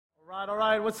All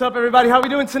right. What's up, everybody? How we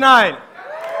doing tonight?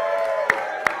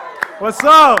 What's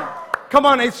up? Come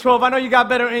on, H12. I know you got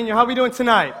better in you. How we doing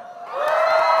tonight?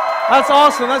 That's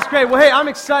awesome. That's great. Well, hey, I'm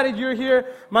excited you're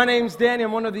here. My name's Danny.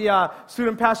 I'm one of the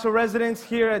student pastoral residents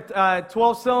here at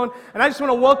 12 Stone. And I just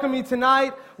want to welcome you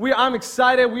tonight. I'm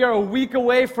excited. We are a week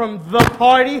away from the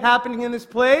party happening in this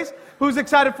place. Who's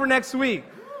excited for next week?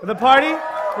 The party?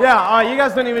 Yeah, all right. You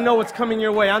guys don't even know what's coming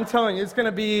your way. I'm telling you, it's going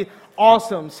to be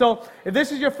awesome. So if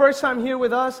this is your first time here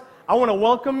with us, I want to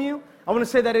welcome you. I want to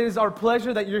say that it is our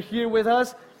pleasure that you're here with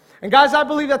us. And guys, I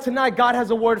believe that tonight God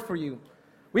has a word for you.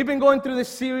 We've been going through this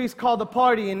series called The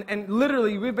Party, and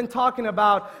literally we've been talking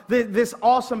about this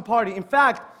awesome party. In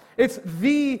fact, it's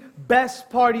the best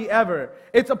party ever.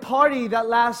 It's a party that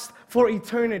lasts for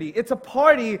eternity. It's a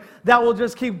party that will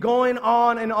just keep going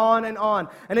on and on and on.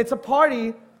 And it's a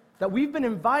party that we've been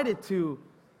invited to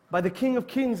by the King of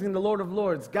Kings and the Lord of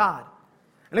Lords, God.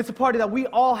 And it's a party that we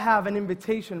all have an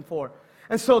invitation for.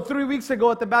 And so 3 weeks ago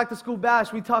at the Back to School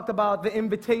Bash, we talked about the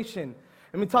invitation.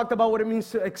 And we talked about what it means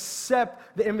to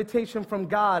accept the invitation from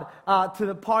God to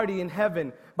the party in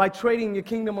heaven by trading your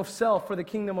kingdom of self for the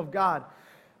kingdom of God.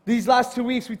 These last 2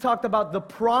 weeks, we talked about the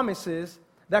promises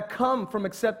that come from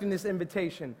accepting this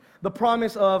invitation. The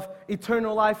promise of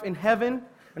eternal life in heaven,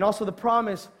 and also the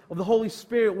promise of the Holy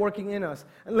Spirit working in us.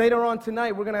 And later on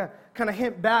tonight, we're going to kind of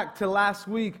hint back to last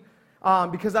week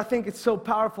because I think it's so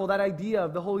powerful, that idea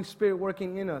of the Holy Spirit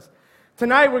working in us.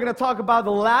 Tonight, we're going to talk about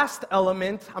the last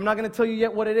element. I'm not going to tell you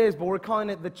yet what it is, but we're calling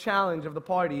it the challenge of the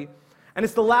party. And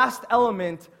it's the last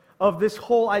element of this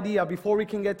whole idea before we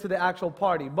can get to the actual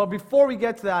party. But before we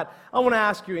get to that, I want to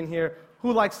ask you in here,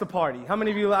 who likes to party? How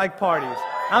many of you like parties?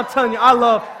 I'm telling you, I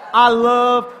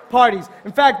love parties.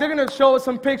 In fact, they're going to show us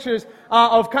some pictures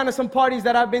of kind of some parties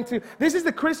that I've been to. This is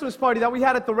the Christmas party that we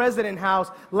had at the resident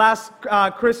house last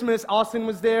Christmas. Austin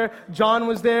was there. John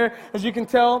was there. As you can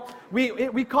tell,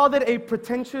 we called it a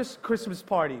pretentious Christmas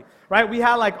party, right? We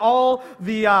had like all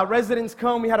the residents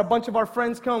come. We had a bunch of our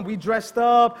friends come. We dressed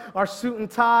up, our suit and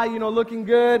tie, looking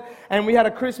good. And we had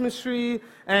a Christmas tree,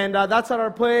 and that's at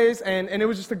our place. And it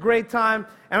was just a great time.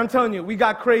 And I'm telling you, we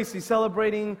got crazy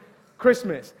celebrating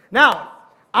Christmas. Now,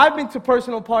 I've been to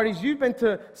personal parties, you've been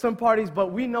to some parties,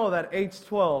 but we know that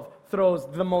H12 throws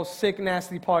the most sick,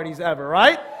 nasty parties ever,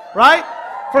 right? Right?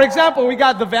 For example, we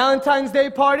got the Valentine's Day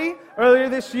party earlier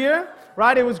this year,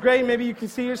 right? It was great. Maybe you can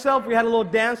see yourself. We had a little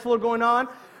dance floor going on,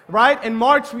 right? In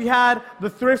March, we had the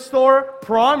thrift store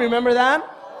prom. Remember that?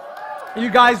 You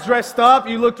guys dressed up.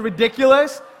 You looked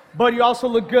ridiculous. But you also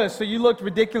look good, so you looked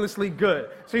ridiculously good.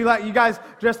 So you guys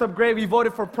dressed up great. We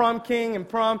voted for prom king and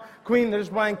prom queen. There's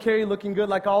Brian Carey looking good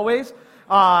like always.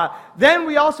 Then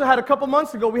we also had a couple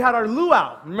months ago, we had our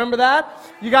luau. Remember that?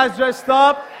 You guys dressed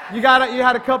up. You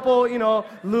had a couple,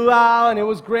 luau, and it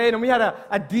was great. And we had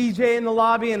a DJ in the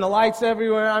lobby and the lights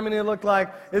everywhere. I mean, it looked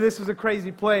like this was a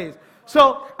crazy place.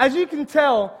 So as you can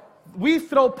tell, we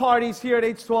throw parties here at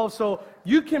H12, so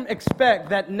you can expect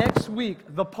that next week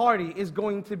the party is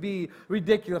going to be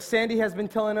ridiculous. Sandy has been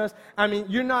telling us,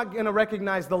 you're not going to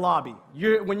recognize the lobby.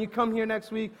 When you come here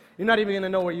next week, you're not even going to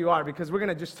know where you are because we're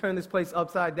going to just turn this place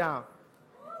upside down.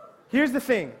 Here's the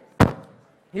thing.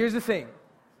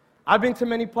 I've been to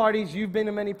many parties. You've been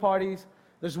to many parties.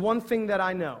 There's one thing that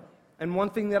I know and one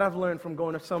thing that I've learned from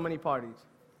going to so many parties.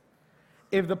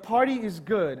 If the party is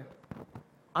good,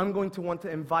 I'm going to want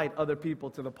to invite other people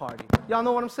to the party. Y'all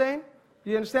know what I'm saying?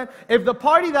 You understand? If the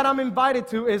party that I'm invited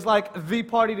to is like the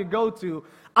party to go to,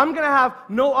 I'm going to have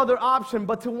no other option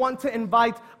but to want to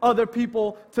invite other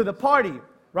people to the party,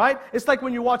 right? It's like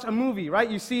when you watch a movie, right?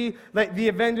 You see like the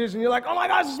Avengers and you're like, oh my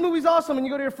gosh, this movie's awesome. And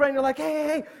you go to your friend and you're like,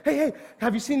 hey,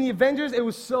 have you seen the Avengers? It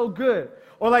was so good.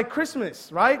 Or like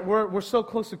Christmas, right? We're so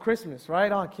close to Christmas,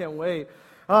 right? Oh, I can't wait.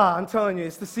 I'm telling you,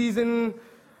 it's the season.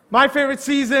 My favorite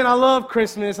season. I love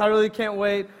Christmas. I really can't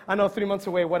wait. I know 3 months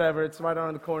away, whatever. It's right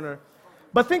around the corner.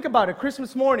 But think about it.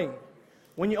 Christmas morning,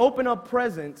 when you open up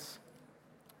presents,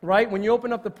 right? When you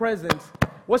open up the presents,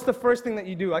 what's the first thing that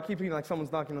you do? I keep feeling like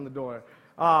someone's knocking on the door.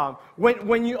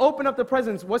 When you open up the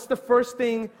presents, what's the first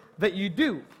thing that you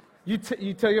do? You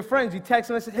tell your friends. You text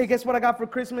them and say, hey, guess what I got for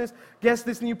Christmas? Guess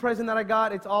this new present that I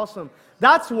got? It's awesome.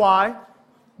 That's why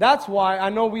I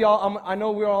know we're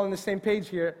all on the same page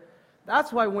here.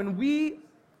 That's why when we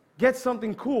get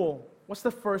something cool, what's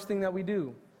the first thing that we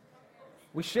do?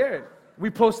 We share it. We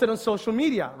post it on social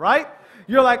media, right?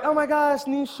 You're like, oh my gosh,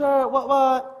 new shirt,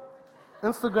 what?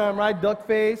 Instagram, right? Duck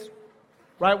face,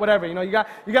 right? Whatever, you got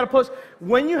to post.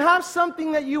 When you have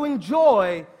something that you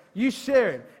enjoy, you share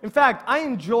it. In fact, I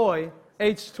enjoy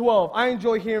H12. I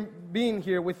enjoy being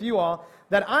here with you all,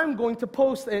 that I'm going to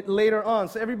post it later on.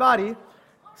 So everybody,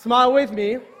 smile with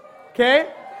me. Okay?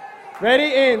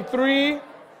 Ready? In 3,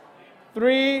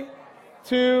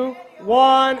 2,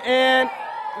 1, and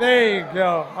there you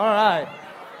go. All right.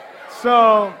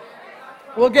 So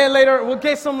we'll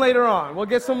get some later on.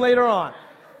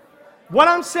 What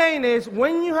I'm saying is,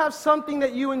 when you have something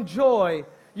that you enjoy,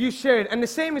 you share it. And the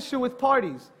same is true with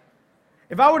parties.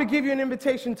 If I were to give you an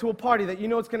invitation to a party that you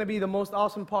know it's going to be the most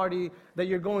awesome party that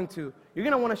you're going to, you're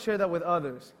going to want to share that with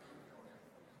others.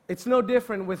 It's no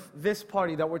different with this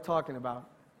party that we're talking about.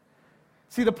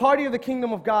 See, the party of the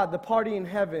kingdom of God, the party in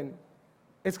heaven,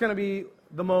 it's going to be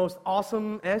the most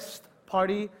awesome-est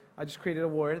party, I just created a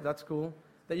word, that's cool,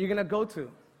 that you're going to go to.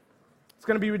 It's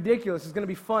going to be ridiculous, it's going to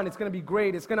be fun, it's going to be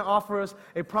great, it's going to offer us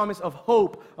a promise of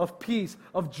hope, of peace,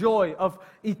 of joy, of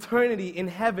eternity in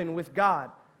heaven with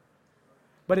God.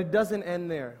 But it doesn't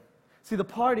end there. See, the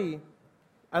party,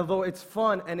 although it's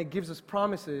fun and it gives us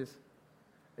promises,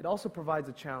 it also provides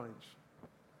a challenge.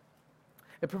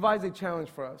 It provides a challenge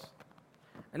for us.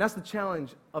 And that's the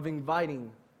challenge of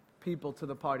inviting people to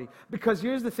the party. Because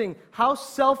here's the thing, how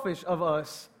selfish of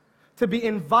us to be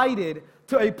invited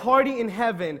to a party in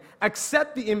heaven,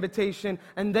 accept the invitation,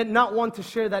 and then not want to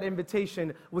share that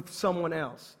invitation with someone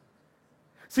else.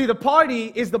 See, the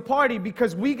party is the party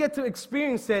because we get to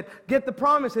experience it, get the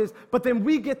promises, but then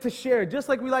we get to share. Just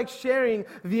like we like sharing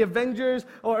the Avengers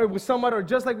or with someone, or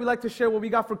just like we like to share what we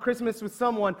got for Christmas with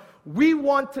someone,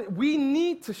 we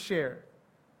need to share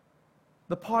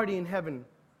the party in heaven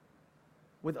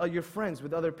with your friends,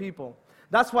 with other people.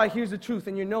 That's why here's the truth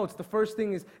in your notes. The first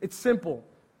thing is, it's simple.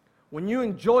 When you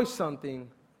enjoy something,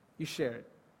 you share it.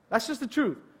 That's just the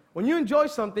truth. When you enjoy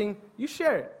something, you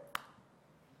share it.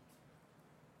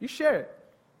 You share it.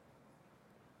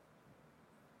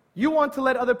 You want to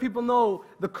let other people know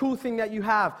the cool thing that you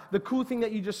have, the cool thing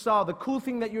that you just saw, the cool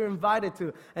thing that you're invited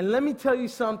to. And let me tell you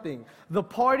something. The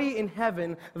party in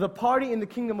heaven, the party in the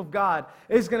kingdom of God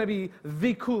is going to be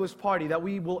the coolest party that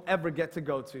we will ever get to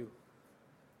go to.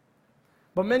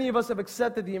 But many of us have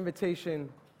accepted the invitation,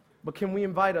 but can we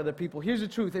invite other people? Here's the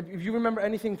truth. If you remember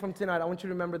anything from tonight, I want you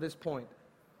to remember this point.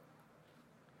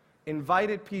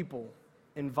 Invited people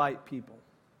invite people.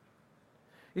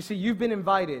 You see, you've been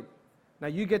invited. Now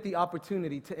you get the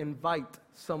opportunity to invite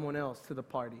someone else to the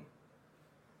party.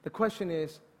 The question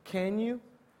is, can you?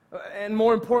 And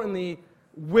more importantly,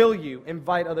 will you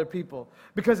invite other people?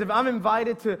 Because if I'm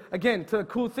invited to a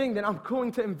cool thing, then I'm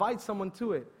going to invite someone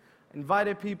to it.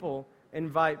 Invited people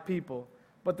invite people.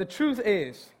 But the truth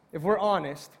is, if we're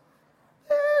honest,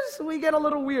 we get a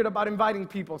little weird about inviting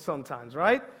people sometimes,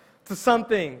 right? To some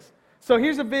things. So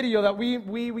here's a video that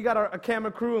we got a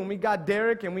camera crew, and we got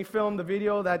Derek, and we filmed the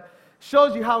video that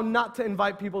shows you how not to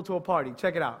invite people to a party.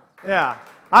 Check it out. Yeah.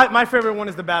 My favorite one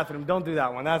is the bathroom. Don't do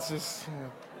that one. That's just...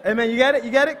 Hey, man, you get it?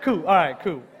 You get it? Cool. All right,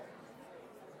 cool.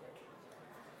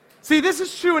 See, this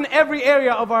is true in every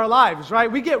area of our lives,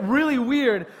 right? We get really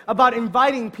weird about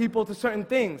inviting people to certain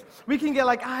things. We can get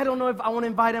like, I don't know if I want to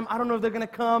invite them. I don't know if they're going to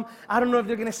come. I don't know if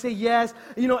they're going to say yes.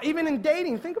 You know, even in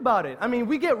dating, think about it. I mean,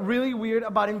 we get really weird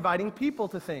about inviting people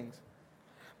to things.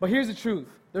 But here's the truth.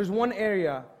 There's one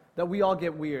area that we all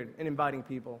get weird in inviting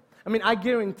people. I mean, I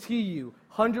guarantee you,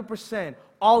 100%,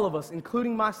 all of us,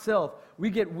 including myself, we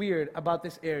get weird about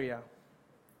this area.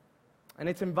 And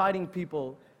it's inviting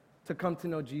people to come to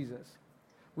know Jesus.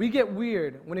 We get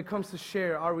weird when it comes to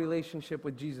share our relationship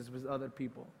with Jesus with other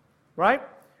people, right?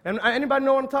 And anybody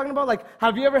know what I'm talking about? Like,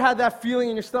 have you ever had that feeling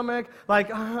in your stomach?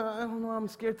 Like, I don't know, I'm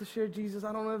scared to share Jesus.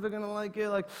 I don't know if they're going to like it.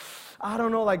 Like, I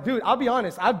don't know. Like, dude, I'll be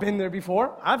honest. I've been there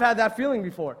before. I've had that feeling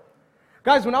before.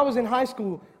 Guys, when I was in high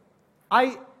school,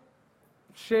 I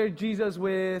shared Jesus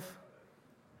with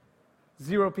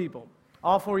 0 people,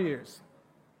 all 4 years.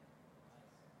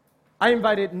 I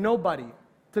invited nobody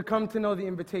to come to know the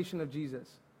invitation of Jesus.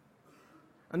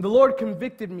 And the Lord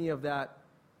convicted me of that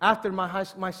after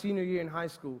my senior year in high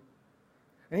school.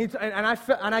 And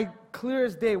I clear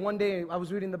as day, one day I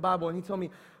was reading the Bible, and He told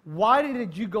me, why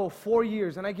did you go 4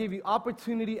 years, and I gave you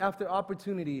opportunity after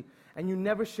opportunity, and you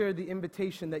never shared the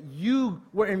invitation that you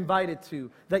were invited to,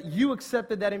 that you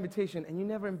accepted that invitation, and you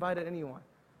never invited anyone?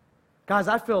 Guys,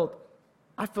 I felt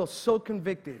so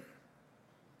convicted.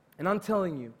 And I'm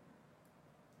telling you,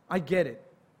 I get it.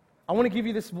 I want to give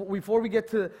you this, before we get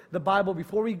to the Bible,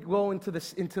 before we go into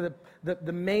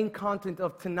the main content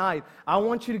of tonight, I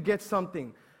want you to get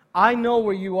something. I know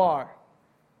where you are.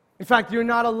 In fact, you're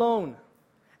not alone.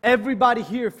 Everybody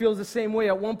here feels the same way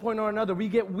at one point or another. We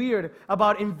get weird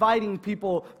about inviting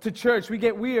people to church. We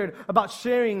get weird about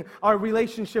sharing our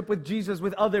relationship with Jesus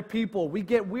with other people. We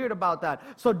get weird about that.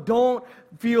 So don't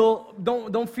feel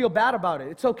bad about it.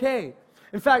 It's okay.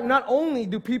 In fact, not only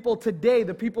do people today,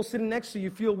 the people sitting next to you,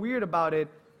 feel weird about it,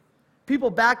 People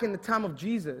back in the time of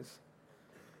Jesus,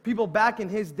 people back in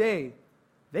his day,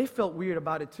 they felt weird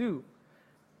about it too.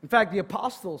 In fact, the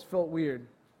apostles felt weird.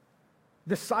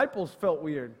 Disciples felt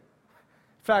weird.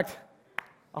 In fact,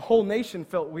 a whole nation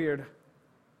felt weird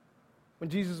when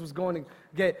Jesus was going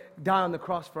to die on the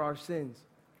cross for our sins.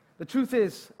 The truth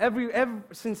is,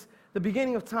 since the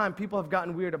beginning of time, people have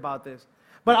gotten weird about this.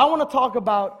 But I want to talk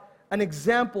about an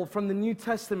example from the New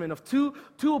Testament of two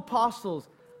apostles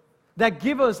that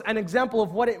give us an example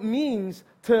of what it means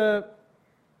to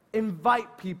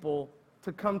invite people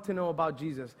to come to know about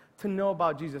Jesus, to know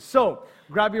about Jesus. So,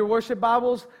 grab your worship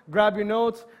Bibles, grab your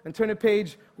notes, and turn to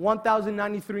page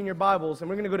 1093 in your Bibles, and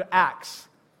we're going to go to Acts.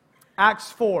 Acts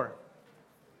 4.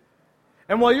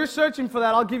 And while you're searching for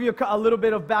that, I'll give you a little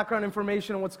bit of background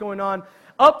information on what's going on.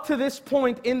 Up to this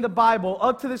point in the Bible,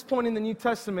 up to this point in the New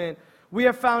Testament, we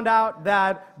have found out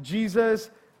that Jesus,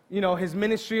 his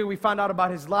ministry, we found out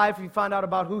about his life, we found out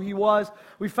about who he was.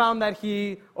 We found that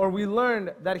we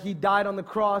learned that he died on the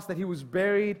cross, that he was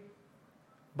buried.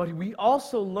 But we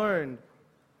also learned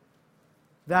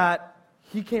that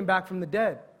he came back from the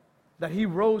dead, that he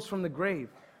rose from the grave,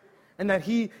 and that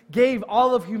he gave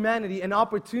all of humanity an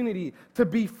opportunity to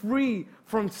be free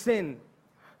from sin.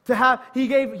 He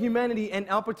gave humanity an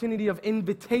opportunity of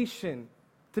invitation,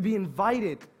 to be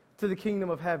invited to the kingdom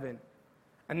of heaven.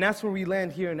 And that's where we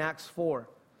land here in Acts 4.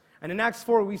 And in Acts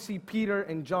 4, we see Peter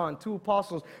and John, two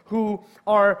apostles, who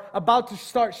are about to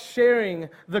start sharing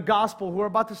the gospel, who are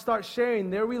about to start sharing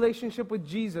their relationship with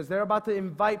Jesus. They're about to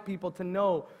invite people to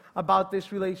know about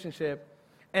this relationship.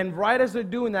 And right as they're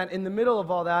doing that, in the middle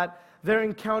of all that, they're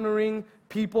encountering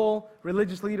people,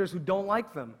 religious leaders who don't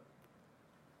like them,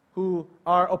 who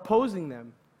are opposing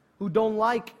them, who don't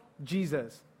like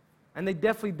Jesus. And they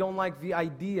definitely don't like the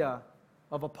idea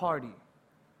of a party.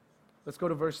 Let's go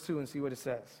to verse 2 and see what it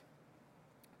says.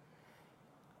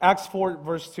 Acts 4,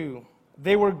 verse 2.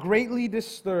 They were greatly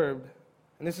disturbed,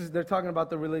 and they're talking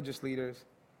about the religious leaders,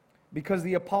 because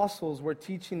the apostles were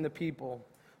teaching the people,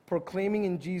 proclaiming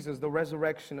in Jesus the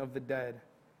resurrection of the dead.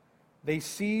 They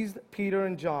seized Peter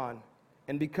and John,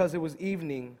 and because it was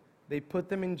evening, they put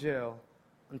them in jail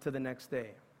until the next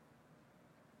day.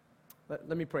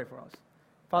 Let me pray for us.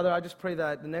 Father, I just pray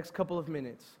that the next couple of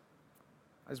minutes,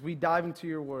 as we dive into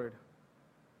your word,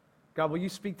 God, will you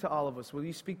speak to all of us? Will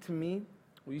you speak to me?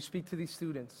 Will you speak to these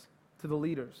students, to the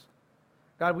leaders?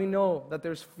 God, we know that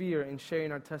there's fear in sharing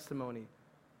our testimony.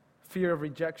 Fear of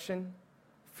rejection,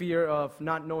 fear of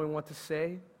not knowing what to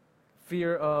say,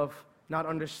 fear of not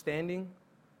understanding.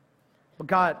 But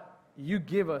God, you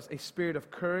give us a spirit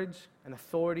of courage and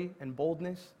authority and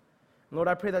boldness. And Lord,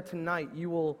 I pray that tonight you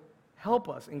will help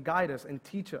us and guide us and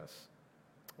teach us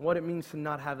what it means to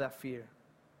not have that fear.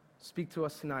 Speak to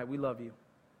us tonight. We love you.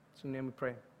 In your name we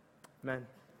pray. Amen.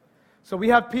 So we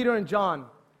have Peter and John,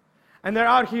 and they're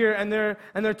out here, and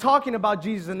they're talking about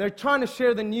Jesus, and they're trying to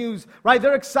share the news, right?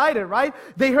 They're excited, right?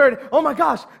 They heard, oh my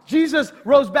gosh, Jesus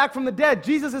rose back from the dead.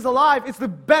 Jesus is alive. It's the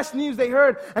best news they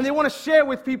heard, and they want to share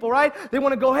with people, right? They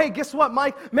want to go, hey, guess what,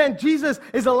 Mike? Man, Jesus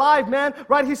is alive, man,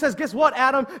 right? He says, guess what,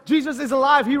 Adam? Jesus is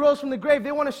alive. He rose from the grave.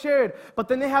 They want to share it, but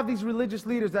then they have these religious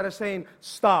leaders that are saying,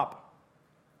 stop.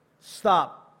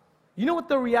 You know what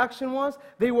the reaction was?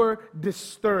 They were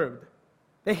disturbed.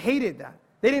 They hated that.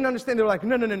 They didn't understand. They were like,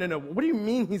 no. What do you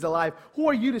mean he's alive? Who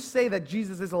are you to say that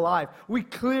Jesus is alive? We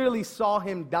clearly saw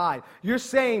him die. You're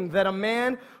saying that a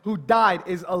man who died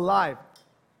is alive.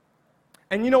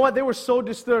 And you know what? They were so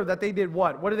disturbed that they did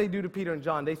what? What did they do to Peter and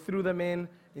John? They threw them in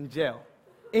jail.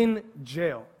 In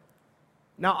jail.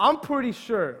 Now, I'm pretty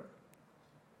sure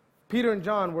Peter and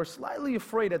John were slightly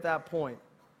afraid at that point.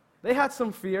 They had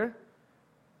some fear.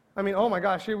 I mean, oh my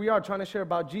gosh, here we are trying to share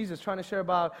about Jesus, trying to share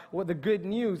about the good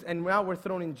news, and now we're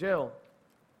thrown in jail.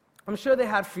 I'm sure they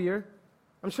had fear.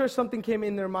 I'm sure something came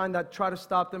in their mind that tried to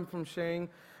stop them from sharing.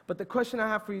 But the question I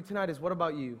have for you tonight is, what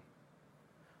about you?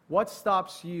 What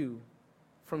stops you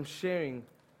from sharing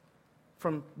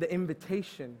from the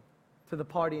invitation to the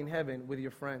party in heaven with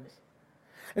your friends?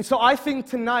 And so I think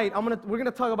tonight we're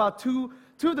gonna talk about two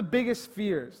of the biggest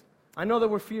fears. I know there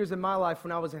were fears in my life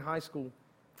when I was in high school.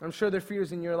 I'm sure there are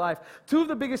fears in your life. Two of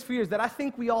the biggest fears that I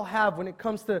think we all have when it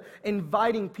comes to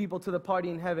inviting people to the party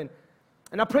in heaven.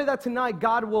 And I pray that tonight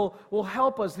God will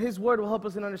help us, His Word will help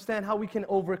us and understand how we can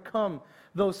overcome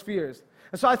those fears.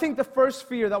 And so I think the first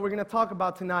fear that we're going to talk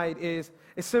about tonight is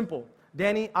simple.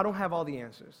 Danny, I don't have all the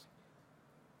answers.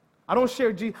 I don't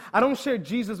share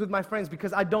Jesus with my friends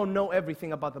because I don't know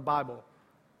everything about the Bible.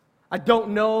 I don't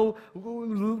know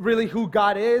really who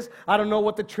God is. I don't know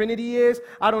what the Trinity is.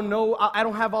 I don't know. I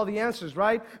don't have all the answers,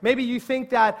 right? Maybe you think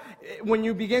that when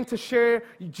you begin to share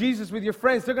Jesus with your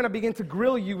friends, they're going to begin to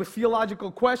grill you with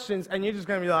theological questions, and you're just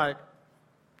going to be like,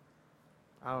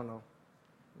 I don't know.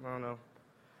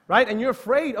 Right? And you're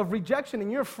afraid of rejection, and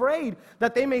you're afraid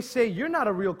that they may say, you're not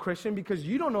a real Christian because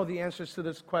you don't know the answers to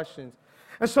those questions.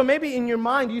 And so maybe in your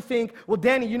mind you think, well,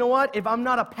 Danny, you know what? If I'm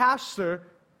not a pastor,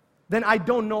 then I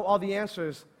don't know all the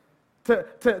answers to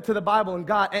the Bible and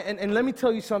God. And let me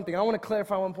tell you something. I want to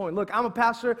clarify one point. Look, I'm a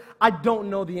pastor. I don't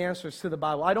know the answers to the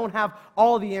Bible. I don't have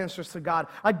all the answers to God.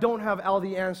 I don't have all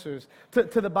the answers to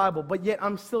the Bible. But yet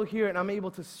I'm still here and I'm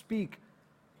able to speak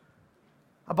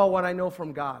about what I know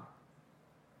from God.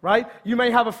 Right? You may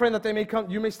have a friend that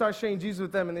you may start sharing Jesus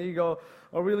with them, and then you go,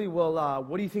 oh, really? Well,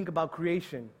 what do you think about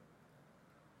creation?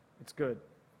 It's good.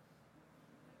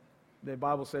 The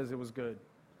Bible says it was good.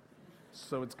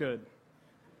 So it's good,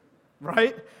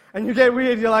 right? And you get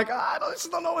weird. You're like, I just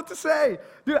don't know what to say.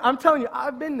 Dude, I'm telling you,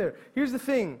 I've been there. Here's the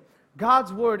thing.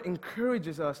 God's word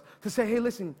encourages us to say, hey,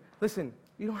 listen,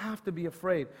 you don't have to be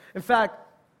afraid. In fact,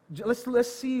 let's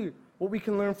see what we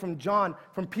can learn from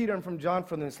Peter and from John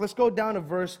from this. Let's go down to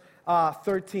verse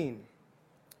 13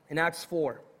 in Acts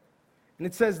 4. And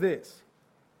it says this.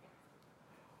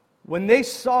 When they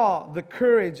saw the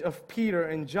courage of Peter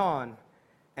and John,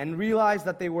 and realized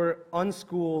that they were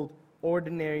unschooled,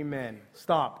 ordinary men.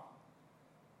 Stop.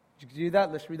 Did you do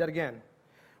that? Let's read that again.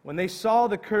 When they saw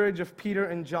the courage of Peter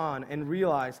and John and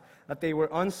realized that they were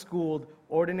unschooled,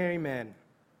 ordinary men.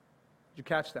 Did you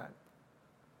catch that?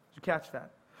 Did you catch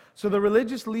that? So the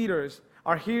religious leaders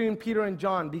are hearing Peter and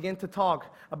John begin to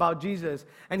talk about Jesus.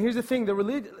 And here's the thing.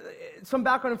 Some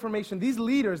background information. These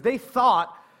leaders, they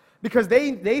thought, because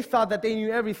they thought that they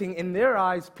knew everything. In their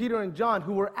eyes, Peter and John,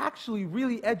 who were actually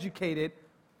really educated,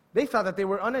 they thought that they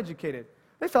were uneducated.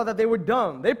 They thought that they were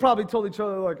dumb. They probably told each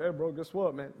other, like, hey, bro, guess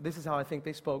what, man? This is how I think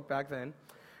they spoke back then.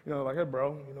 Like, hey,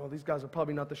 bro, these guys are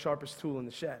probably not the sharpest tool in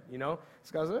the shed, These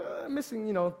guys are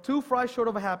missing, 2 fries short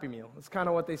of a Happy Meal. That's kind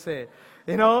of what they say,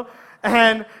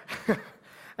 And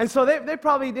and so they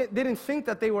probably didn't think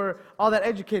that they were all that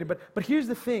educated. But here's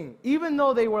the thing. Even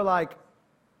though they were like,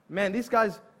 man, these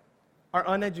guys are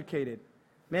uneducated.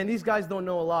 Man, these guys don't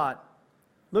know a lot.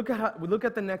 Look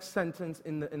at the next sentence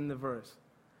in the verse.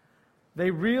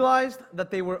 They realized that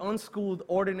they were unschooled,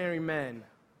 ordinary men.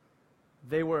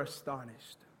 They were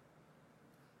astonished.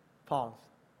 Pause.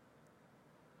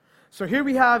 So here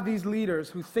we have these leaders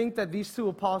who think that these 2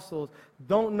 apostles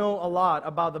don't know a lot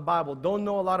about the Bible, don't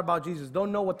know a lot about Jesus,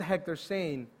 don't know what the heck they're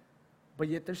saying, but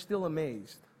yet they're still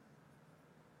amazed.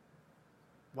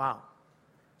 Wow.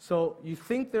 So you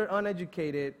think they're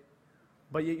uneducated,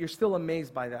 but yet you're still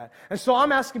amazed by that. And so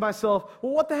I'm asking myself,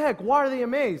 well, what the heck? Why are they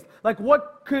amazed? Like,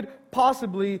 what could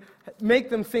possibly make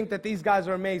them think that these guys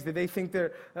are amazed, if they think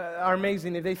they're are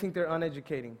amazing, if they think they're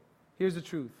uneducating? Here's the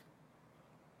truth.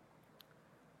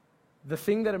 The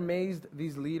thing that amazed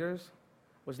these leaders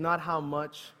was not how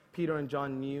much Peter and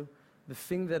John knew. The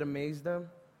thing that amazed them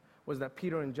was that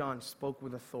Peter and John spoke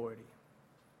with authority.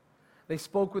 They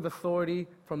spoke with authority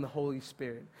from the Holy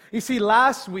Spirit. You see,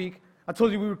 last week, I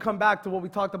told you we would come back to what we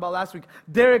talked about last week.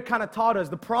 Derek kind of taught us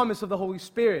the promise of the Holy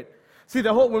Spirit. See,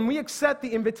 when we accept the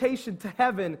invitation to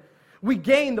heaven, we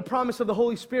gain the promise of the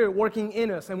Holy Spirit working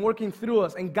in us and working through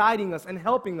us and guiding us and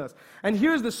helping us. And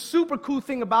here's the super cool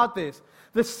thing about this.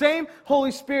 The same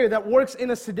Holy Spirit that works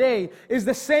in us today is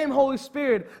the same Holy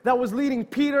Spirit that was leading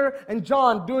Peter and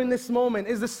John during this moment,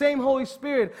 is the same Holy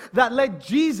Spirit that led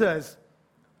Jesus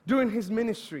during his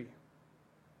ministry.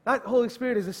 That Holy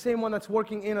Spirit is the same one that's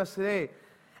working in us today.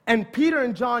 And Peter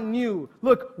and John knew,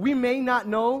 look, we may not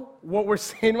know what we're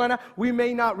saying right now. We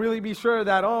may not really be sure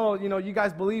that, you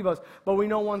guys believe us. But we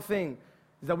know one thing,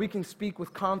 is that we can speak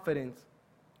with confidence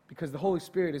because the Holy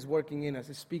Spirit is working in us,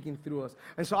 is speaking through us.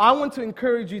 And so I want to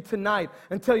encourage you tonight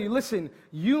and tell you, listen,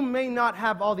 you may not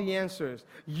have all the answers.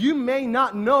 You may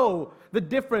not know the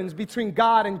difference between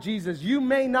God and Jesus. You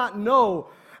may not know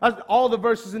all the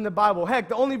verses in the Bible. Heck,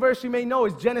 the only verse you may know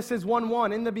is Genesis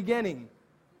 1:1, in the beginning.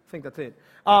 I think that's it.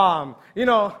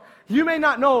 You may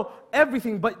not know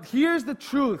everything, but here's the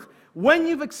truth. When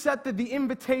you've accepted the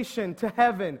invitation to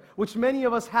heaven, which many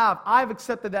of us have, I've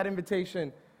accepted that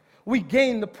invitation, we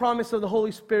gain the promise of the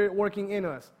Holy Spirit working in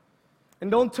us. And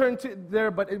don't turn to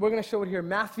there, but we're going to show it here.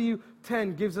 Matthew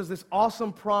 10 gives us this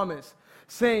awesome promise,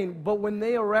 saying, but when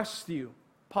they arrest you,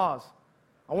 pause.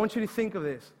 I want you to think of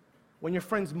this. When your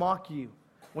friends mock you,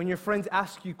 when your friends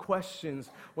ask you questions,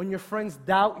 when your friends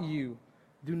doubt you,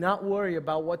 do not worry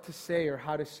about what to say or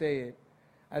how to say it.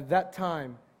 At that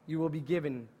time, you will be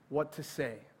given what to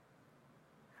say.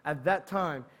 At that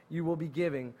time, you will be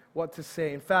giving what to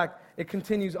say. In fact, it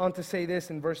continues on to say this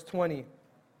in verse 20.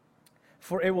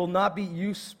 For it will not be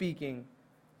you speaking,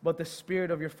 but the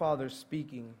Spirit of your Father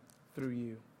speaking through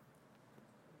you.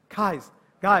 Guys,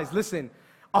 listen.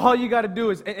 All you got to do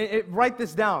is, write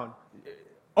this down.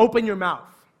 Open your mouth.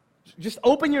 Just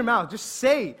open your mouth. Just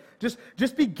say.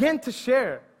 Just begin to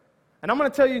share. And I'm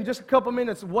going to tell you in just a couple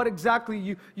minutes what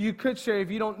exactly you could share if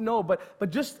you don't know. But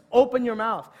just open your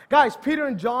mouth. Guys, Peter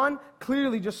and John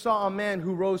clearly just saw a man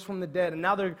who rose from the dead. And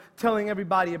now they're telling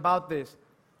everybody about this.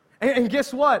 And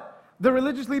guess what? The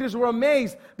religious leaders were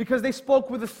amazed because they spoke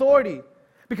with authority.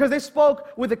 Because they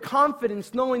spoke with a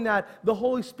confidence knowing that the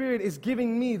Holy Spirit is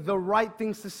giving me the right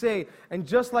things to say. And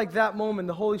just like that moment,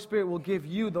 the Holy Spirit will give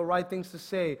you the right things to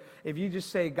say. If you just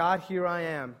say, God, here I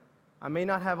am. I may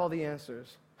not have all the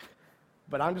answers,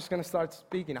 but I'm just going to start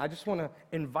speaking. I just want to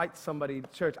invite somebody to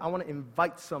church. I want to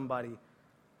invite somebody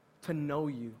to know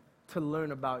you, to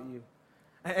learn about you.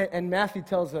 And Matthew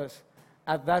tells us,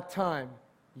 at that time,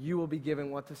 you will be given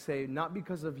what to say, not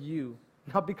because of you,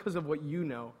 not because of what you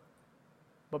know,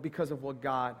 but because of what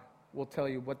God will tell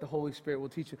you, what the Holy Spirit will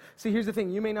teach you. See, here's the thing.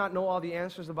 You may not know all the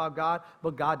answers about God,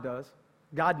 but God does.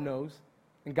 God knows,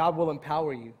 and God will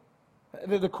empower you.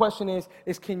 The question is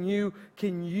can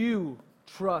you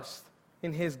trust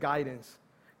in His guidance?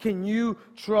 Can you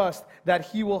trust that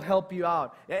He will help you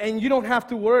out? And you don't have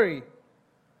to worry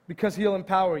because He'll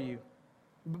empower you.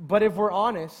 But if we're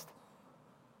honest,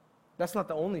 that's not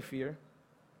the only fear,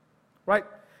 right?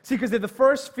 See, because the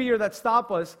first fear that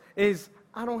stops us is,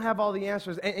 I don't have all the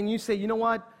answers. And you say, you know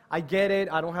what? I get it.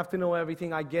 I don't have to know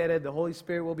everything. I get it. The Holy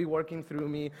Spirit will be working through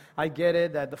me. I get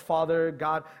it that the Father,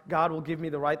 God will give me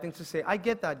the right things to say. I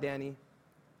get that, Danny.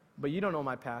 But you don't know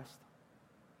my past.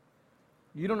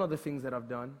 You don't know the things that I've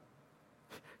done.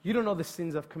 You don't know the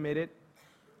sins I've committed.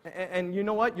 And you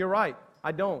know what? You're right.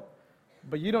 I don't.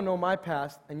 But you don't know my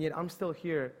past, and yet I'm still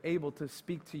here able to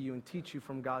speak to you and teach you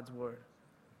from God's Word.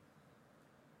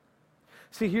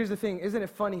 See, here's the thing. Isn't it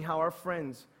funny how our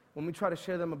friends, when we try to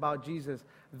share them about Jesus,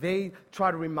 they try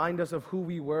to remind us of who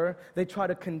we were. They try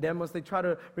to condemn us. They try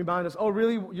to remind us, oh,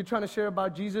 really? You're trying to share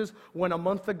about Jesus when a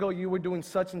month ago you were doing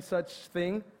such and such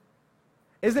thing?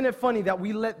 Isn't it funny that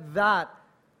we let that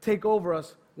take over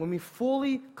us when we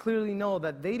fully, clearly know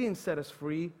that they didn't set us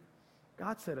free,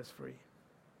 God set us free?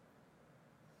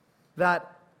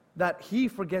 That He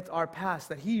forgets our past,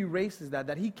 that He erases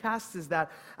that He casts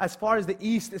that as far as the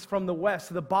east is from the west,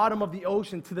 to the bottom of the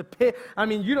ocean, to the pit. I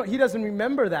mean, He doesn't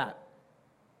remember that.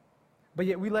 But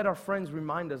yet we let our friends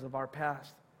remind us of our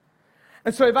past.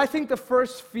 And so if I think the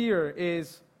first fear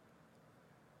is,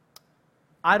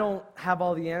 I don't have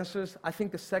all the answers, I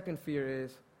think the second fear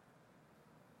is,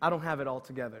 I don't have it all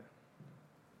together.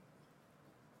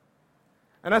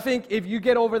 And I think if you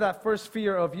get over that first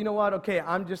fear of, you know what, okay,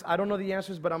 I don't know the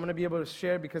answers, but I'm going to be able to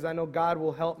share because I know God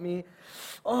will help me.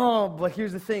 Oh, but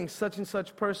here's the thing, such and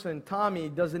such person,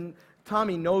 Tommy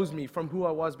knows me from who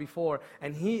I was before,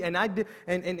 and he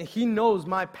knows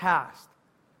my past.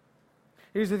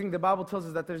 Here's the thing, the Bible tells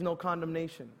us that there's no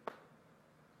condemnation.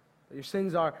 That your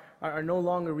sins are no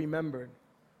longer remembered.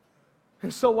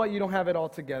 And so what, you don't have it all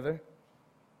together?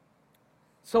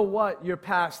 So what, your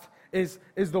past is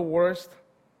the worst?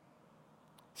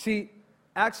 See,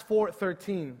 Acts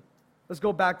 4:13. Let's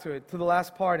go back to it, to the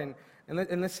last part, and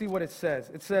let's see what it says.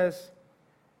 It says,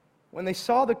 when they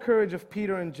saw the courage of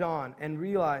Peter and John and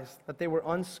realized that they were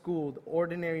unschooled,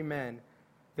 ordinary men,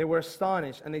 they were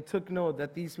astonished, and they took note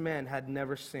that these men had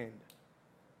never sinned.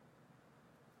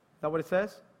 Is that what it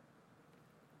says? Is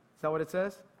that what it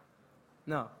says?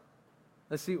 No.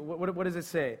 Let's see, what does it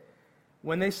say?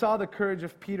 When they saw the courage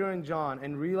of Peter and John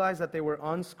and realized that they were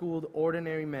unschooled,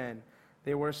 ordinary men,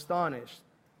 they were astonished,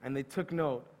 and they took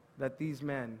note that these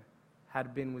men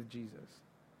had been with Jesus.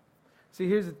 See,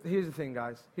 here's the thing,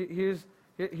 guys. Here's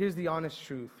the honest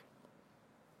truth.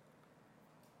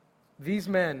 These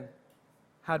men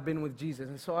had been with Jesus,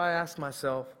 and so I asked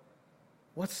myself,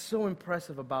 what's so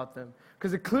impressive about them?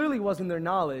 Because it clearly wasn't their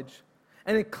knowledge,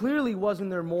 and it clearly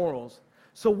wasn't their morals.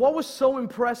 So what was so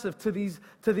impressive to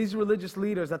these religious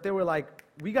leaders that they were like,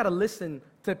 we got to listen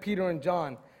to Peter and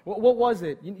John? What was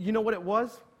it? You know what it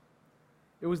was?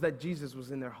 It was that Jesus was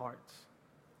in their hearts.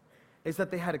 It's that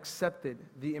they had accepted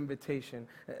the invitation.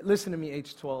 Listen to me,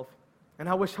 H12. And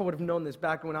I wish I would have known this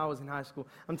back when I was in high school.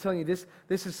 I'm telling you, this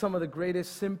is some of the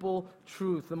greatest simple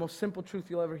truth, the most simple truth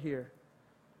you'll ever hear.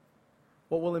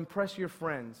 What will impress your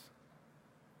friends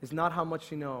is not how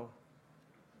much you know.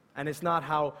 And it's not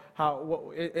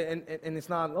and it's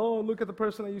not, oh, look at the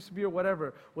person I used to be or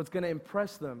whatever. What's going to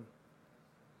impress them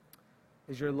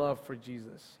is your love for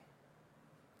Jesus.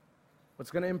 what's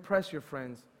going to impress your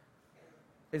friends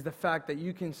is the fact that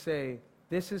you can say,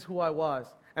 this is who I was.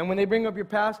 And when they bring up your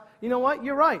past, you know what?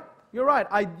 You're right. You're right.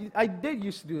 I did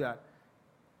used to do that.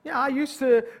 Yeah, I used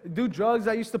to do drugs.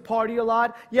 I used to party a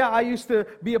lot. Yeah, I used to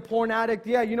be a porn addict.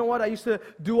 Yeah, you know what? I used to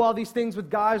do all these things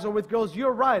with guys or with girls.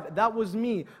 You're right. That was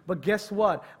me. But guess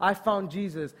what? I found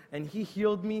Jesus, and He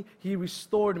healed me. He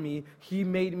restored me. He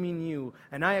made me new.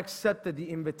 And I accepted the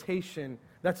invitation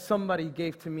that somebody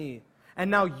gave to me. And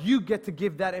now you get to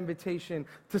give that invitation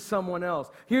to someone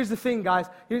else. Here's the thing, guys.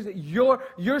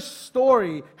 Your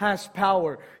story has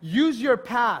power. Use your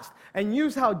past and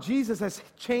use how Jesus has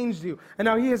changed you and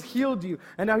how He has healed you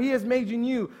and how He has made you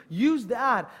new. Use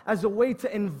that as a way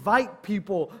to invite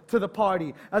people to the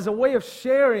party, as a way of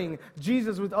sharing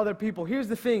Jesus with other people. Here's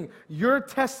the thing. Your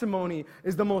testimony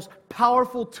is the most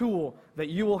powerful tool that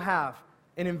you will have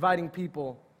in inviting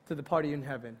people to the party in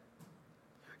heaven.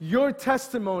 Your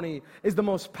testimony is the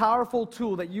most powerful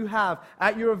tool that you have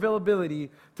at your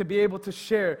availability to be able to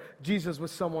share Jesus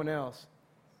with someone else.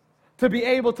 To be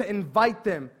able to invite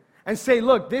them and say,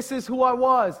 look, this is who I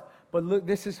was, but look,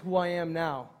 this is who I am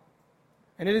now.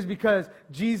 And it is because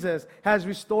Jesus has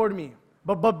restored me.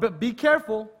 But be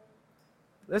careful.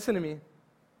 Listen to me.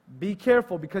 Be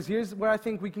careful, because here's where I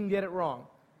think we can get it wrong.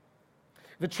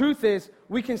 The truth is,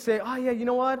 we can say, oh yeah, you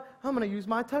know what? I'm going to use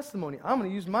my testimony. I'm going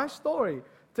to use my story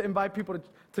to invite people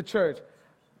to church.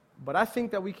 But I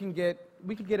think that we can get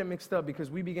it mixed up,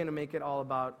 because we begin to make it all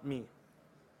about me.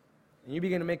 And you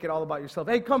begin to make it all about yourself.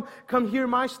 Hey, come hear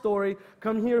my story.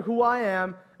 Come hear who I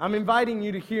am. I'm inviting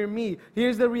you to hear me.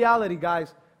 Here's the reality,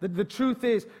 guys. The truth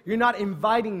is, you're not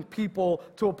inviting people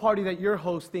to a party that you're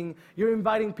hosting. You're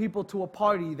inviting people to a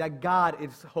party that God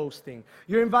is hosting.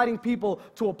 You're inviting people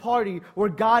to a party where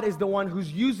God is the one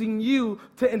who's using you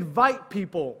to invite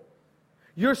people.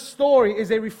 Your story is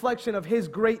a reflection of His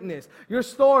greatness. Your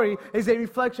story is a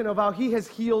reflection of how He has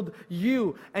healed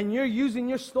you. And you're using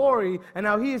your story and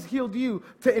how He has healed you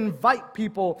to invite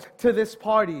people to this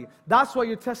party. That's why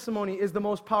your testimony is the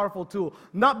most powerful tool.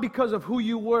 Not because of who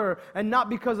you were, and not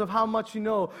because of how much you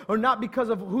know, or not because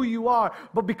of who you are,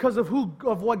 but because of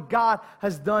what God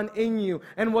has done in you,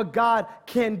 and what God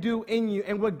can do in you,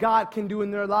 and what God can do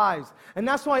in their lives. And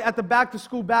that's why at the Back to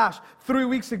School Bash 3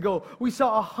 weeks ago, we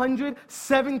saw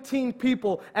 117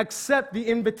 people accept the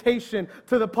invitation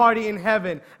to the party in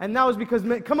heaven. And that was because,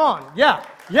 come on,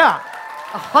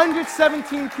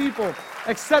 117 people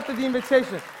accepted the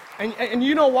invitation. And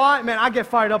you know why? Man, I get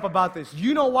fired up about this.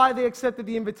 You know why they accepted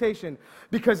the invitation?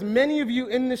 Because many of you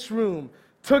in this room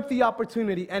took the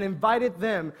opportunity and invited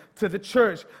them to the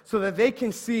church so that they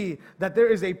can see that there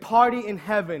is a party in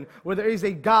heaven where there is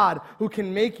a God who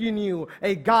can make you new,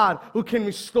 a God who can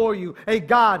restore you, a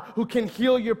God who can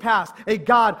heal your past, a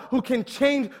God who can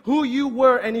change who you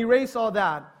were and erase all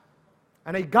that,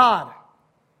 and a God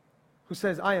who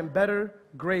says, I am better,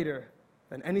 greater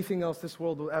than anything else this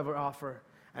world will ever offer.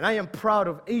 And I am proud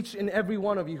of each and every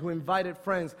one of you who invited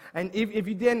friends. And if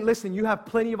you didn't listen, you have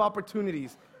plenty of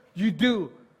opportunities. You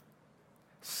do.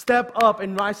 Step up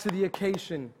and rise to the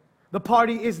occasion. The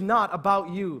party is not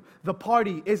about you. The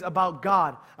party is about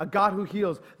God, a God who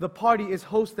heals. The party is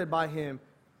hosted by Him.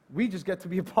 We just get to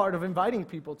be a part of inviting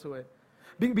people to it.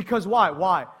 Because why?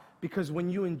 Why? Because when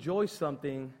you enjoy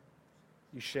something,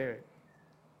 you share it.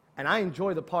 And I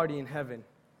enjoy the party in heaven.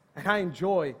 And I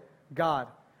enjoy God.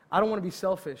 I don't want to be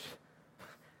selfish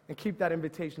and keep that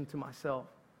invitation to myself.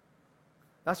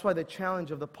 That's why the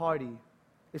challenge of the party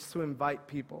is to invite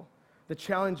people. The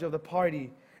challenge of the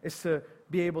party is to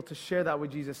be able to share that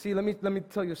with Jesus. See, let me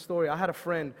tell you a story. I had a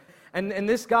friend, and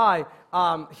this guy,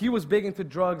 he was big into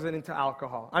drugs and into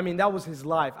alcohol. I mean, that was his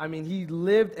life. I mean, he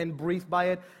lived and breathed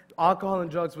by it. Alcohol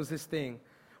and drugs was his thing.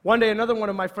 One day, another one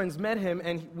of my friends met him,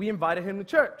 and we invited him to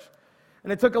church.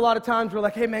 And it took a lot of times. We're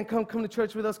like, hey, man, come to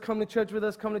church with us, come to church with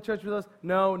us, come to church with us.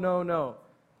 No.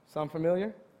 Sound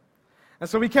familiar? And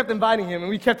so we kept inviting him, and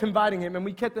we kept inviting him, and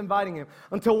we kept inviting him.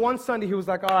 Until one Sunday, he was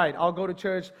like, all right, I'll go to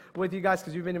church with you guys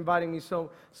because you've been inviting me so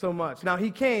much. Now,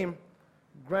 he came.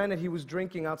 Granted, he was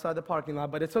drinking outside the parking lot,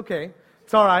 but it's okay.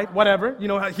 It's all right, whatever. You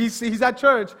know, he's at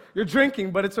church. You're drinking,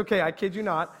 but it's okay. I kid you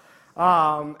not.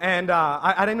 I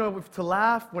didn't know if to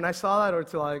laugh when I saw that or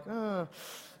to like,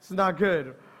 this is not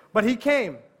good. But he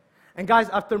came. And guys,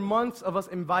 after months of us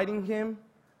inviting him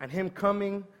and him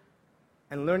coming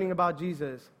and learning about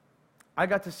Jesus, I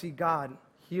got to see God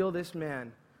heal this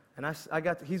man. And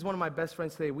he's one of my best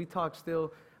friends today. We talk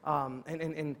still.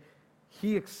 And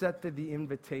he accepted the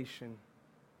invitation.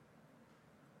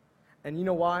 And you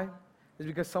know why? It's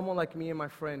because someone like me and my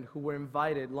friend who were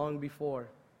invited long before,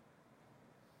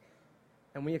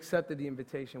 and we accepted the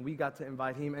invitation. We got to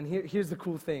invite him. And here's the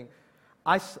cool thing.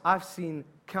 I've seen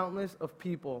countless of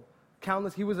people,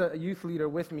 he was a youth leader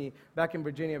with me back in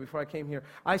Virginia before I came here.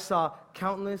 I saw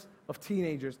countless of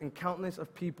teenagers and countless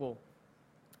of people,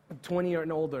 20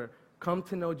 and older, come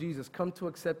to know Jesus, come to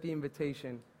accept the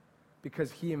invitation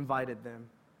because he invited them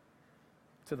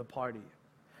to the party.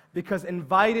 Because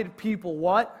invited people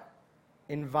what?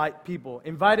 Invite people.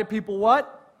 Invited people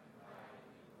what?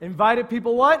 Invited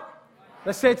people what?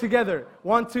 Let's say it together.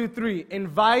 1, 2, 3.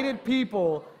 Invited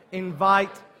people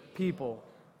invite people.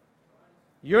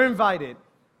 You're invited.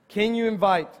 Can you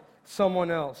invite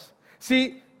someone else?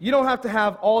 See, you don't have to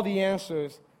have all the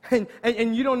answers, and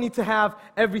you don't need to have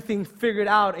everything figured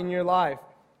out in your life.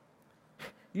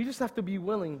 You just have to be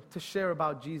willing to share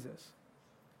about Jesus.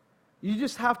 You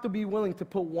just have to be willing to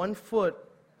put one foot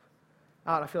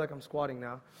out. I feel like I'm squatting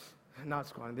now. Not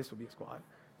squatting. This would be a squat.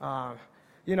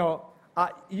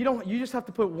 You just have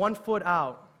to put one foot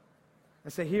out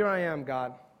and say, here I am,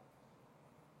 God.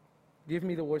 Give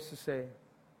me the words to say.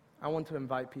 I want to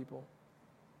invite people.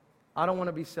 I don't want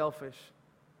to be selfish.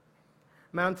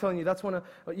 Man, I'm telling you, that's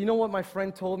you know what my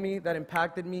friend told me that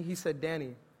impacted me? He said,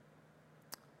 Danny,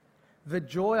 the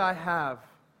joy I have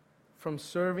from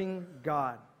serving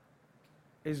God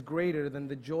is greater than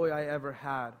the joy I ever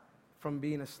had from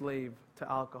being a slave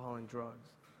to alcohol and drugs.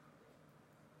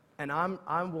 And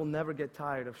I will never get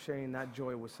tired of sharing that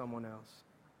joy with someone else.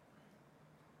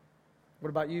 What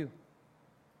about you?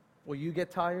 Will you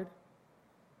get tired?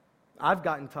 I've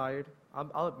gotten tired.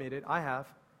 I'll admit it. I have.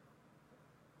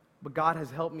 But God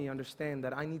has helped me understand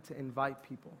that I need to invite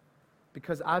people.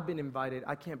 Because I've been invited,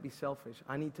 I can't be selfish.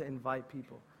 I need to invite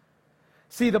people.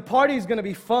 See, the party is going to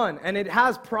be fun, and it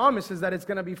has promises that it's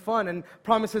going to be fun, and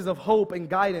promises of hope and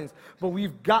guidance. But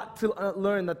we've got to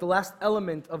learn that the last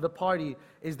element of the party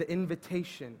is the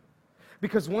invitation.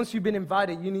 Because once you've been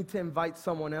invited, you need to invite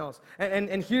someone else.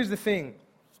 And here's the thing.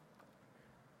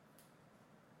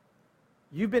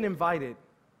 You've been invited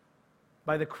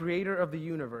by the creator of the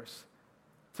universe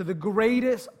to the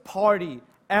greatest party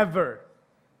ever.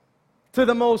 To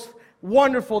the most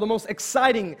wonderful, the most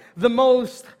exciting, the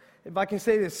most, if I can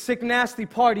say this, sick, nasty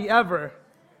party ever.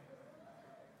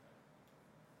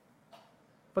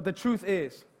 But the truth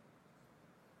is,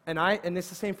 and it's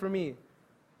the same for me,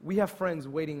 we have friends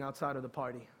waiting outside of the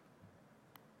party.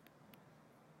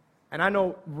 And I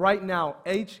know right now,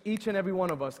 each and every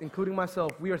one of us, including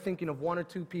myself, we are thinking of 1 or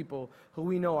 2 people who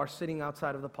we know are sitting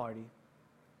outside of the party.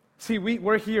 See,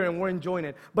 we're here and we're enjoying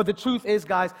it. But the truth is,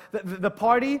 guys, the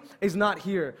party is not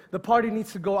here. The party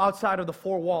needs to go outside of the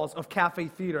 4 walls of Cafe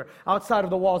Theater, outside of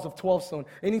the walls of 12 Stone.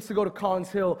 It needs to go to Collins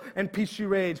Hill and Peachtree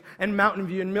Ridge and Mountain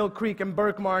View and Mill Creek and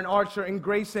Berkmar and Archer and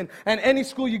Grayson and any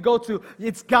school you go to.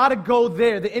 It's got to go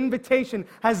there. The invitation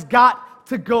has got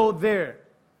to go there.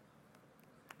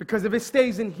 Because if it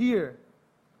stays in here,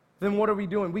 then what are we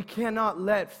doing? We cannot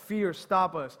let fear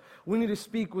stop us. We need to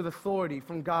speak with authority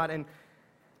from God. And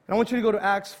I want you to go to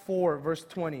Acts 4, verse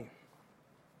 20.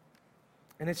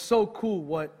 And it's so cool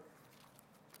what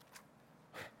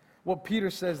Peter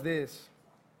says this.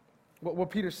 What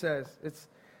Peter says, it's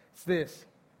this.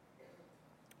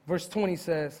 Verse 20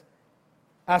 says,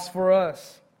 as for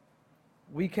us,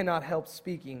 we cannot help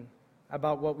speaking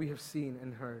about what we have seen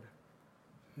and heard.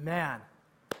 Man.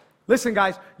 Listen,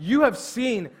 guys, you have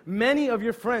seen many of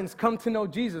your friends come to know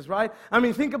Jesus, right? I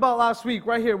mean, think about last week,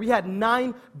 right here. We had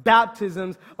 9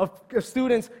 baptisms of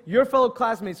students, your fellow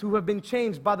classmates, who have been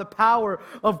changed by the power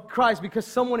of Christ because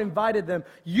someone invited them.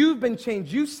 You've been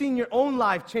changed. You've seen your own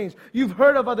life change. You've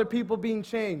heard of other people being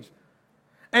changed.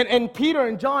 And Peter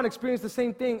and John experienced the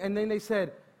same thing, and then they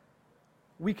said,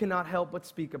 we cannot help but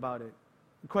speak about it.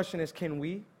 The question is, can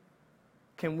we?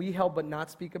 Can we help but not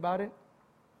speak about it?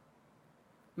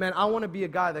 Man, I want to be a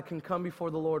guy that can come before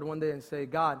the Lord one day and say,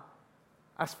 God,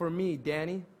 as for me,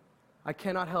 Danny, I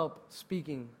cannot help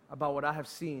speaking about what I have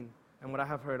seen and what I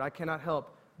have heard. I cannot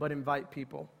help but invite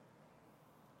people.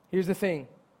 Here's the thing.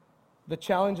 The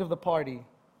challenge of the party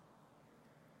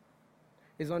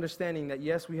is understanding that,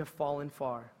 yes, we have fallen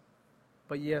far,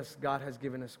 but yes, God has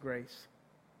given us grace.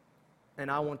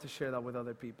 And I want to share that with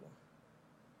other people.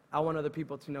 I want other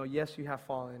people to know, yes, you have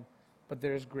fallen, but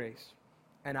there is grace.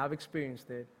 And I've experienced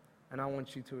it, and I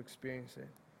want you to experience it.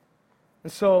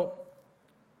 And so,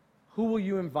 who will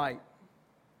you invite?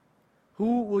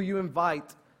 Who will you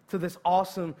invite to this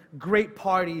awesome, great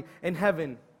party in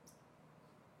heaven?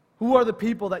 Who are the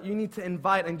people that you need to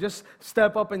invite and just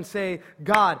step up and say,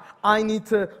 God, I need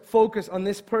to focus on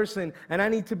this person, and I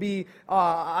need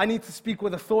to speak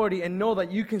with authority and know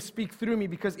that you can speak through me,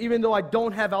 because even though I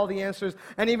don't have all the answers,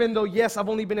 and even though, yes, I've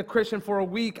only been a Christian for a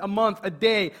week, a month, a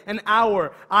day, an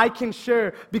hour, I can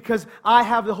share because I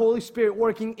have the Holy Spirit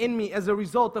working in me as a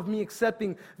result of me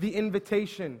accepting the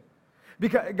invitation.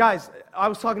 Because, guys, I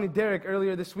was talking to Derek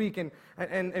earlier this week, and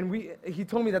he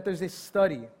told me that there's a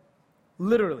study.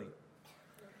 Literally,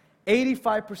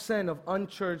 85% of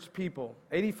unchurched people,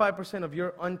 85% of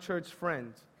your unchurched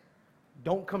friends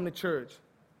don't come to church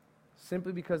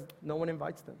simply because no one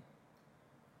invites them.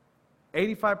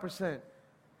 85%.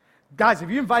 Guys, if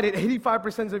you invited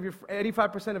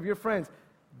 85% of your friends,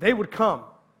 they would come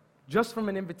just from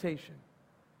an invitation.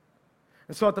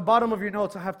 And so at the bottom of your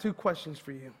notes, I have 2 questions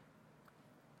for you.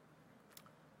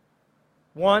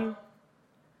 1,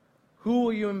 who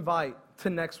will you invite to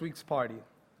next week's party?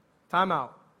 Time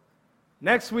out.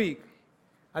 Next week,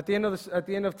 at the end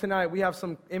of tonight, we have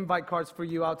some invite cards for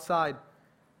you outside.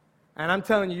 And I'm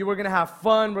telling you, we're going to have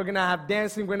fun. We're going to have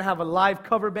dancing. We're going to have a live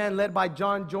cover band led by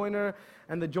John Joyner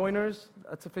and the Joyners.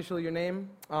 That's officially your name.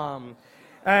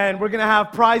 And we're going to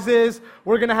have prizes.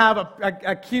 We're going to have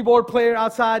a keyboard player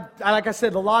outside. Like I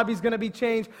said, the lobby's going to be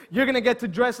changed. You're going to get to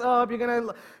dress up. You're going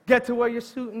to get to wear your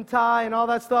suit and tie and all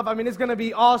that stuff. I mean, it's going to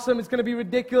be awesome. It's going to be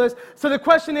ridiculous. So the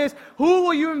question is, who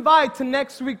will you invite to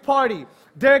next week's party?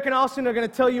 Derek and Austin are going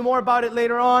to tell you more about it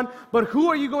later on. But who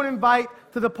are you going to invite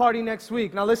to the party next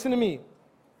week? Now listen to me.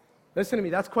 Listen to me.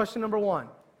 That's question number 1.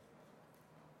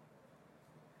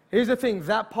 Here's the thing.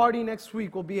 That party next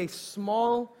week will be a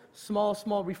small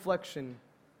reflection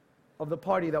of the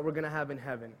party that we're going to have in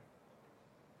heaven.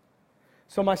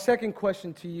 So my second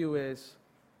question to you is,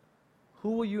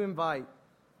 who will you invite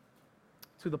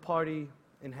to the party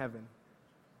in heaven?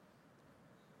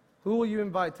 Who will you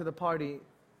invite to the party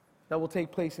that will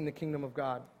take place in the kingdom of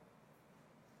God?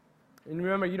 And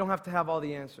remember, you don't have to have all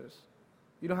the answers.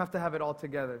 You don't have to have it all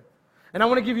together. And I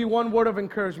want to give you one word of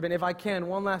encouragement, if I can,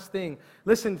 one last thing.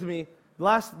 Listen to me.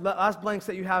 Last blanks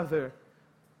that you have there.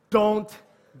 Don't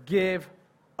give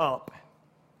up.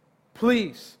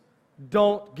 Please,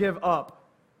 don't give up.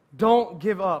 Don't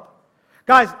give up.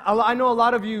 Guys, I know a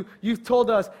lot of you've told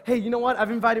us, hey, you know what?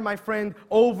 I've invited my friend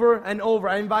over and over.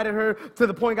 I invited her to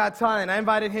the Point God Talent. I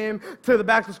invited him to the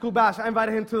Back to School Bash. I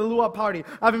invited him to the Luau party.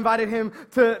 I've invited him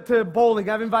to bowling.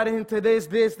 I've invited him to this,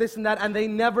 and that, and they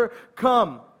never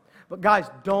come. But guys,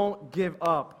 don't give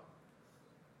up.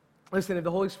 Listen, if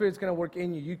the Holy Spirit's going to work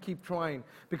in you, you keep trying.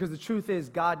 Because the truth is,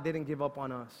 God didn't give up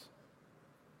on us.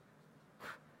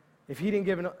 If He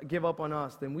didn't give up on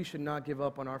us, then we should not give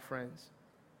up on our friends.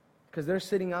 Because they're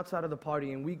sitting outside of the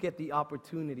party, and we get the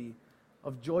opportunity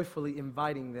of joyfully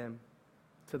inviting them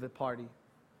to the party.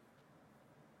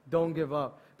 Don't give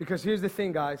up. Because here's the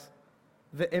thing, guys.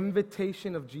 The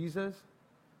invitation of Jesus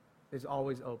is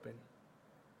always open.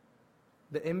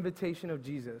 The invitation of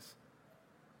Jesus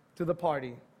to the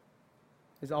party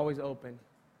is always open.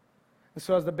 And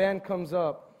so as the band comes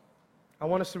up, I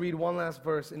want us to read one last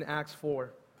verse in Acts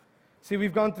 4. See,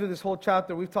 we've gone through this whole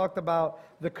chapter. We've talked about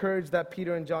the courage that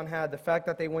Peter and John had, the fact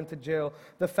that they went to jail,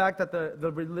 the fact that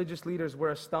the religious leaders were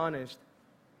astonished,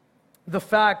 the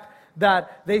fact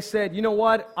that they said, you know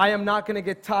what, I am not going to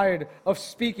get tired of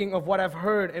speaking of what I've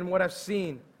heard and what I've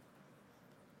seen.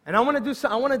 And I want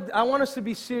us to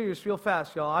be serious real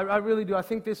fast, y'all. I really do. I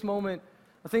think this moment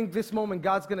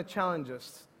God's going to challenge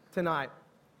us tonight.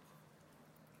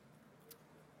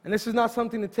 And this is not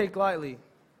something to take lightly.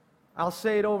 I'll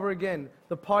say it over again.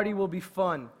 The party will be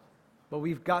fun, but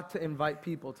we've got to invite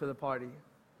people to the party.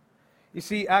 You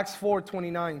see, Acts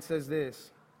 4:29 says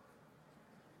this.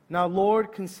 Now,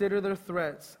 Lord, consider their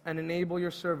threats and enable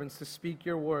your servants to speak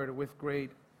your word with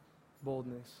great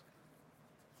boldness.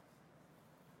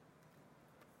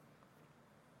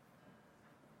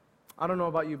 I don't know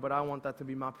about you, but I want that to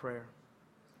be my prayer.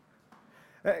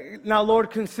 Now, Lord,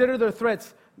 consider their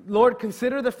threats. Lord,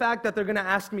 consider the fact that they're going to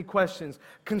ask me questions.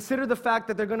 Consider the fact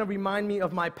that they're going to remind me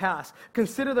of my past.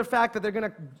 Consider the fact that they're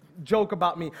going to joke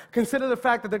about me. Consider the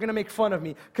fact that they're going to make fun of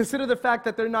me. Consider the fact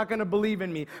that they're not going to believe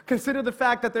in me. Consider the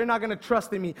fact that they're not going to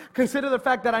trust in me. Consider the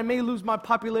fact that I may lose my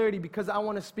popularity because I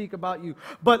want to speak about you.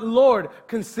 But Lord,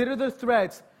 consider the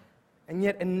threats and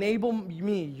yet enable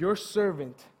me, your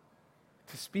servant,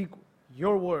 to speak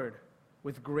your word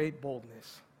with great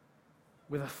boldness,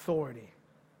 with authority,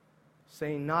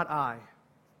 saying, not I,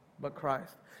 but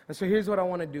Christ. And so here's what I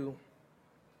want to do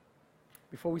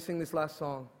before we sing this last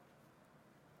song.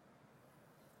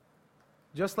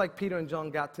 Just like Peter and John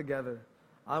got together,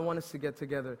 I want us to get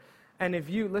together. And if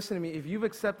you, listen to me, if you've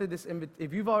accepted this,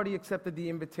 if you've already accepted the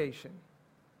invitation,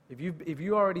 if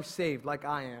you already saved like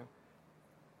I am,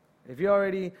 if you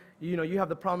already, you have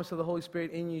the promise of the Holy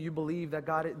Spirit in you, you believe that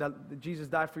that Jesus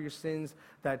died for your sins,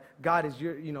 that God is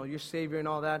your Savior and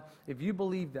all that, if you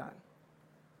believe that,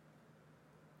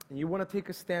 and you want to take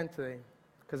a stand today,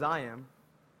 because I am,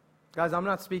 guys, I'm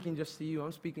not speaking just to you,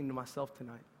 I'm speaking to myself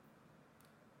tonight.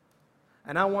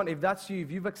 And if that's you,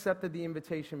 if you've accepted the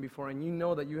invitation before and you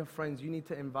know that you have friends you need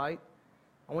to invite,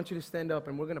 I want you to stand up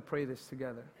and we're going to pray this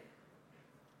together.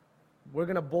 We're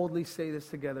going to boldly say this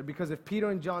together, because if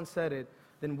Peter and John said it,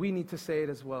 then we need to say it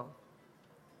as well.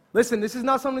 Listen, this is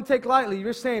not something to take lightly.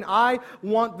 You're saying, I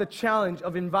want the challenge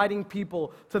of inviting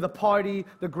people to the party,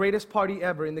 the greatest party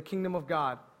ever in the kingdom of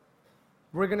God.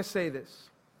 We're going to say this.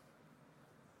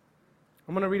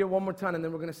 I'm going to read it one more time and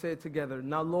then we're going to say it together.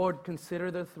 Now, Lord,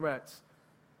 consider their threats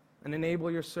and enable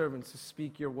your servants to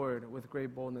speak your word with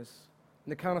great boldness.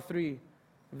 In the count of 3,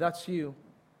 if that's you,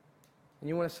 and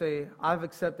you want to say, I've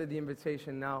accepted the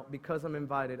invitation now, because I'm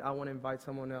invited, I want to invite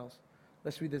someone else.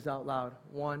 Let's read this out loud.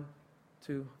 1,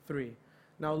 2, 3.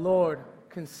 Now, Lord,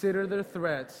 consider their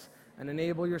threats and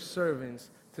enable your servants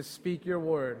to speak your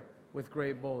word with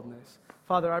great boldness.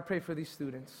 Father, I pray for these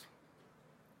students,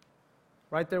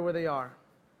 right there where they are.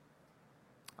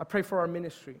 I pray for our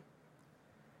ministry.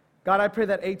 God, I pray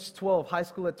that H12, High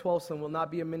School at Twelson, will not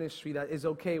be a ministry that is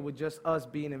okay with just us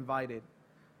being invited.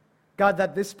 God,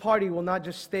 that this party will not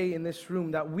just stay in this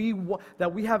room, that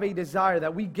we have a desire,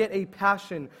 that we get a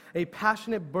passion, a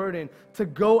passionate burden to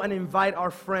go and invite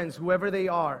our friends, whoever they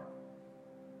are,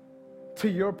 to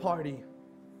your party.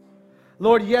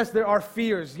 Lord, yes, there are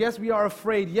fears. Yes, we are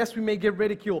afraid. Yes, we may get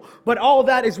ridiculed. But all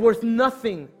that is worth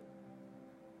nothing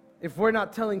if we're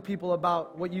not telling people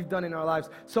about what you've done in our lives.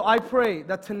 So I pray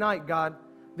that tonight, God,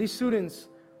 these students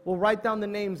will write down the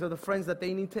names of the friends that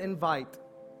they need to invite,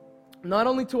 not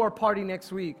only to our party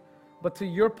next week, but to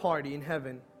your party in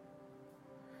heaven.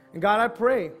 And God, I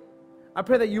pray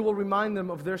that you will remind them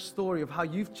of their story, of how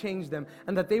you've changed them,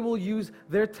 and that they will use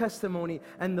their testimony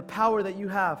and the power that you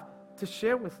have to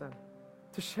share with them,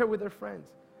 to share with their friends.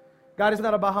 God, it's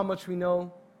not about how much we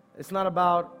know. It's not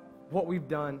about what we've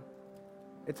done.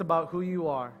 It's about who you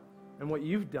are and what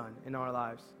you've done in our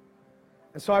lives.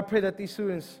 And so I pray that these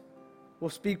students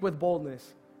will speak with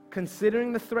boldness,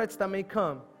 considering the threats that may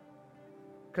come,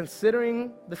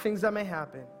 considering the things that may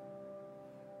happen.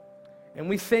 And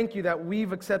we thank you that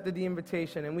we've accepted the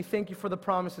invitation, and we thank you for the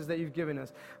promises that you've given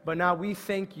us. But now we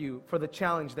thank you for the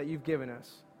challenge that you've given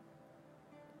us.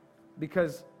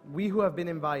 Because we who have been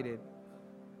invited,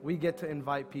 we get to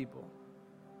invite people.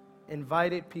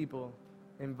 Invited people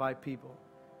invite people.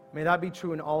 May that be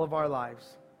true in all of our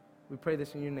lives. We pray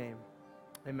this in your name.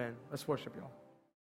 Amen. Let's worship, y'all.